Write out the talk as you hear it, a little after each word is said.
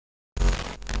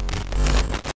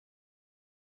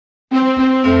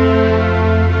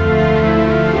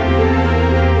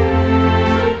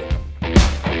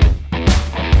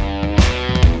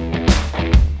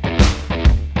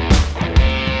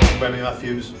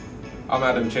I'm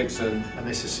Adam Chicksen. And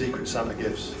this is Secret Santa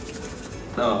Gifts.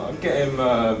 No, I'd get him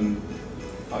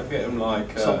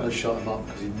like... Something to shut him up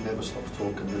because he never stops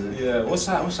talking, does he? Yeah, what's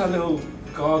that little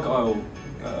gargoyle?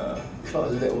 It's like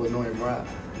a little annoying rat.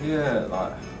 Yeah,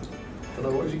 like... I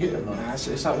don't know, what did you get him like?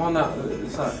 It's that one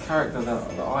it's that character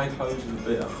that the eye closes a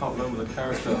bit, I can't remember the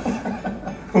character.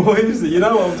 What is it? You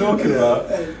know what I'm talking about?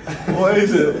 What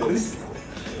is it?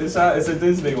 It's a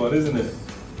Disney one, isn't it?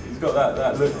 He's got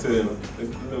that look to him, the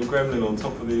little gremlin on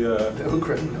top of the little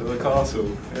gremlin of the castle.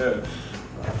 Yeah.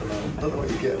 I don't know what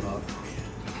you get him like.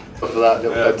 But for that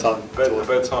little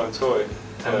bedtime toy.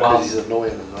 And whilst he's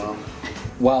annoying as well.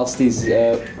 Whilst he's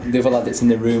the other lad that's in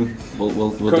the room,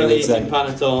 we'll do it then.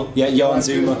 Panettone. Yeah, Yarn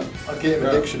Zuma. I'd get him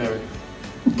a dictionary.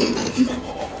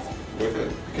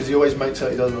 Because he always makes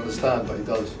out he doesn't understand, but he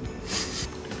does.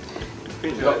 Do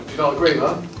you not agree,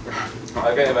 man?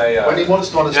 I get him a... when he wants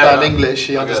to understand English,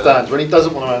 he understands. When he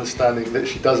doesn't want to understand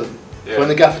English, he doesn't. Yeah. When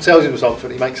the gaffer tells him something,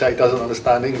 he makes out he doesn't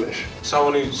understand English.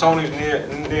 Someone who's near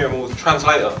him, or the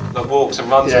translator that walks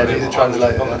and runs with him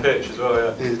on the pitch as well.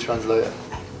 Yeah. He's a translator.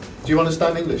 Do you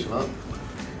understand English, man?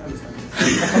 I understand.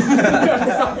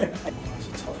 That's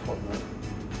a tough one, man.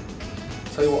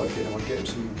 Tell you what I'd get him. I'd get him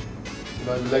some,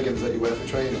 leggings that you wear for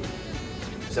training.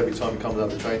 Because every time he comes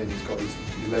out of training, he's got his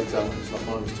legs out and it's like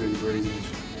 -2 degrees and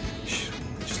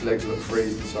just legs look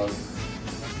freezing. So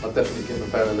I'd definitely get him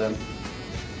a pair of them.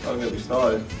 I'll get me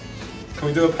started. Can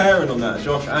we do a pairing on that,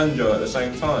 Josh and Joe at the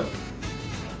same time?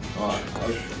 Alright,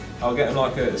 I'll get him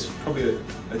like it's probably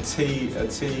a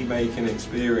tea making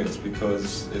experience,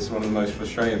 because it's one of the most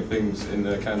frustrating things in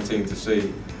the canteen to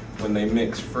see when they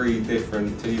mix 3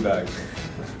 different tea bags.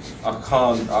 I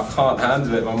can't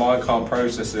handle it, my mind can't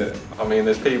process it. I mean,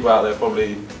 there's people out there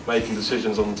probably making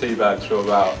decisions on tea bags for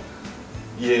about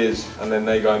years, and then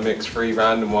they go and mix 3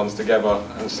 random ones together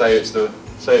and say it's the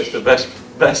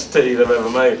best tea they've ever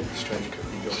made. Strange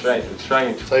cooking job.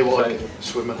 Strange. Tell you what, I get a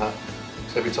swimming hat.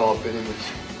 So every time I've been in the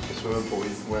swimming pool,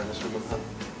 he's wearing a swimming hat.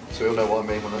 So he'll know what I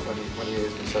mean when he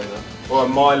hears me say that. Well, a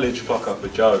mileage plucker for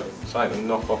Joe. Something to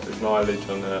knock off his mileage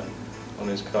on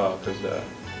his car, because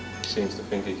he seems to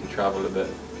think he can travel a bit.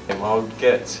 I'll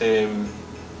get him...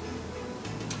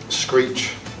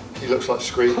 Screech. He looks like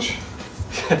Screech.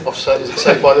 Offset, is it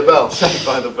Saved by the Bell? Saved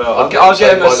by the Bell. I'll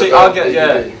get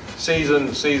him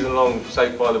season long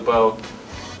Saved by the Bell.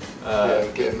 Yeah,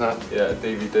 get him that. Yeah,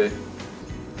 DVD.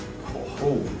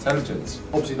 Oh, intelligence.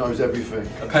 Obviously knows everything.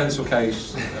 A pencil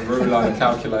case, a ruler, and a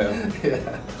calculator.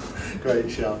 Yeah, great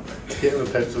shout. Get him a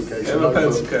pencil case. Get him a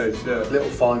pencil case, yeah.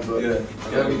 Little fine book.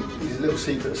 Yeah. He's a little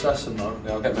secret assassin though.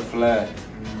 Yeah, I'll get the flair.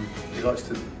 He likes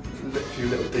to, a few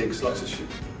little digs, likes to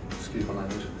excuse my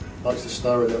language, likes to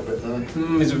stir a little bit, doesn't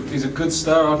he? He's a good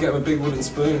stirrer. I'll get him a big wooden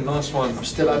spoon, nice one. I'm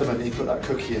still adamant he put that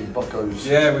cookie in Bucko's.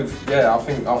 Yeah, I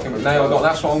think we've nailed it.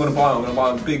 That's what I'm going to buy. I'm going to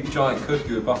buy a big giant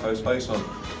cookie with Bucko's face on.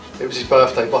 It was his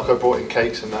birthday, Bucko brought in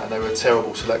cakes and that, and they were a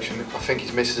terrible selection. I think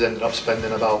his missus ended up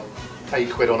spending about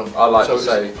 £8 on them. I like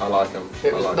them.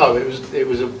 It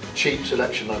was a cheap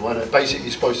selection though, wasn't it? Basically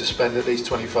you're supposed to spend at least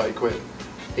 20-30 quid.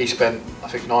 He spent, I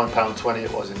think £9.20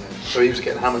 it was in there. So he was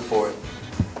getting hammered for it.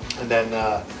 And then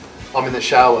I'm in the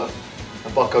shower,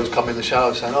 and Bucko's come in the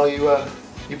shower saying, oh,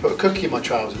 you put a cookie in my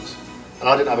trousers. And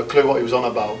I didn't have a clue what he was on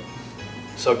about.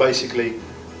 So basically,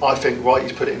 I think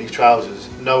he's put it in his trousers,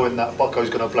 knowing that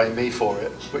Bucko's going to blame me for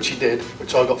it, which he did,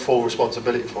 which I got full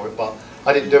responsibility for it, but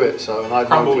I didn't do it, so, and I had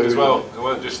crumbled no clue as well. It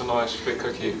wasn't just a nice thick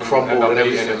cookie. Crumbled and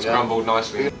everything. It's crumbled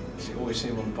nicely. You always see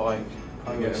him on the bike.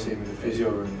 I always see him in the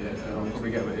physio room. Yeah, I'll probably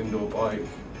get him an indoor bike.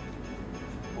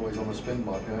 Always on the spin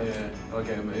bike, yeah? Yeah, I'll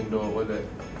get him an indoor with it.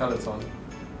 Peloton.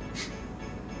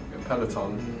 Get a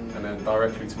Peloton, and then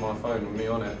directly to my phone with me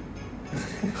on it.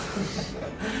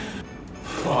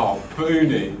 Oh,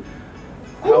 Booney.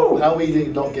 How he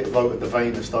did not get voted the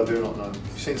vainest, I do not know.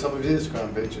 You've seen some of his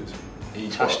Instagram pictures?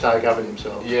 Hashtag having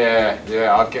himself. Yeah,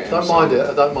 I'd get him. I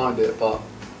don't mind it, but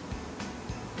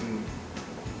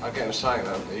I'd get him saying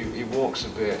that he walks a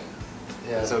bit.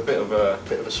 Yeah, there's a bit of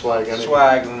a swag,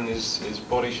 and his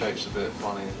body shape's a bit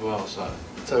funny as well.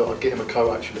 So I'd get him a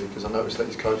coat actually, because I noticed that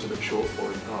his coat's a bit short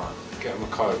for him. Alright, get him a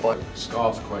coat.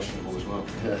 Scarf's questionable as well.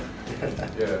 Yeah.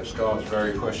 Yeah, Scarf's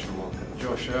very questionable.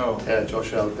 Josh L. Yeah,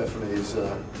 Josh L definitely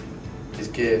his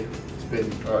gear. It's been.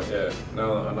 Right, yeah.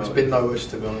 No, I know. It's been noticed,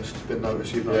 to be honest. It's been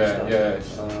noticed. You've noticed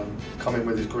that. Yeah. Come in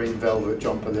with his green velvet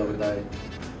jumper the other day.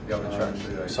 The other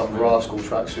tracksuit. Some rascal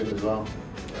tracksuit as well.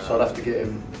 Yeah. So I'd have to get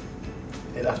him.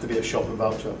 It'd have to be a shopping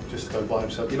voucher just to go buy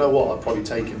himself. You know what? I'd probably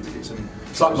take him to get some.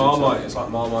 It's like Marmite. It's like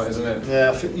Marmite, isn't it? Yeah,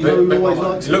 I think who always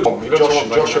likes it.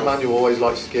 Josh Emanuel always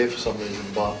likes his gear for some reason,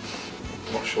 but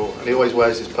I'm not sure. And he always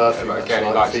wears his perfume. Yeah, but again,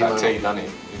 he likes that tea, doesn't he?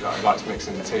 He he likes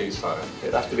mixing the tea, so...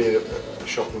 It'd have to be a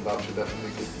shopping voucher,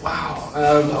 definitely. Wow.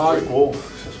 Brick wall,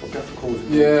 that's what Gaffer calls it.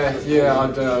 Yeah,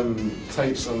 I'd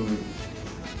take some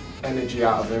energy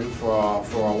out of him for our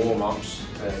warm-ups.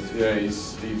 Yeah,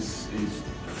 he's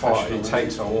he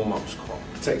takes our warm-ups quite.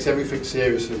 Takes everything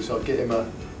seriously, so I'd get him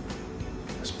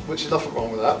which is nothing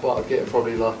wrong with that, but I'd get him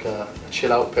probably like a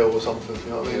chill out pill or something, you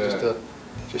know what I mean? Yeah.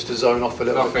 Just to zone off a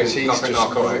little bit. Nothing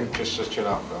narcotic, just chill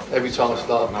out pill. Every time I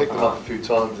start, I picked him up a few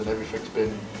times and everything's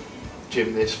been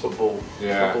gym, this, football,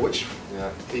 which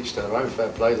each to their own, fair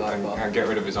play. Like, and get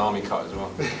rid of his army cut as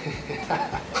well.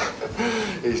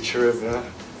 He's trim, yeah.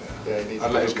 Yeah, he needs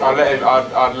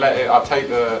I'd take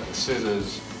the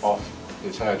scissors off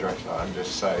his hairdresser and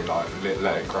just say like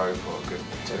let it grow for a good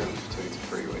 2 to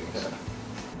 3 weeks. Yeah.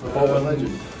 Bolton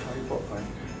legend.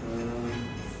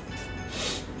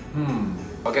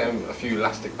 I'll get him a few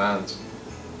elastic bands.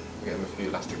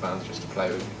 Just to play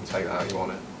with. You can take that how you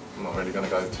want it. I'm not really going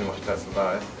to go too much depth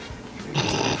about it.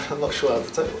 I'm not sure how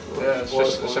to take it. Yeah,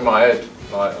 it's in my head.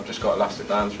 Like I've just got elastic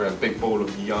bands for him. Big ball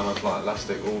of yarn, like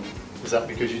elastic. All. Is that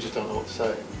because you just don't know what to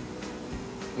say?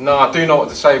 No, I do know what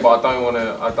to say, but I don't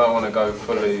want to go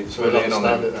fully so he'll in on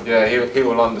understand it. Then? Yeah, he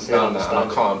will understand that, and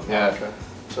I can't. Yeah. Okay.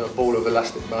 So a ball of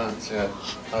elastic bands. Yeah.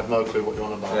 I have no clue what you're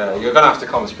on about. Yeah, you're gonna have to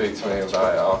come and speak to me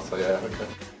about it after. Yeah. Okay.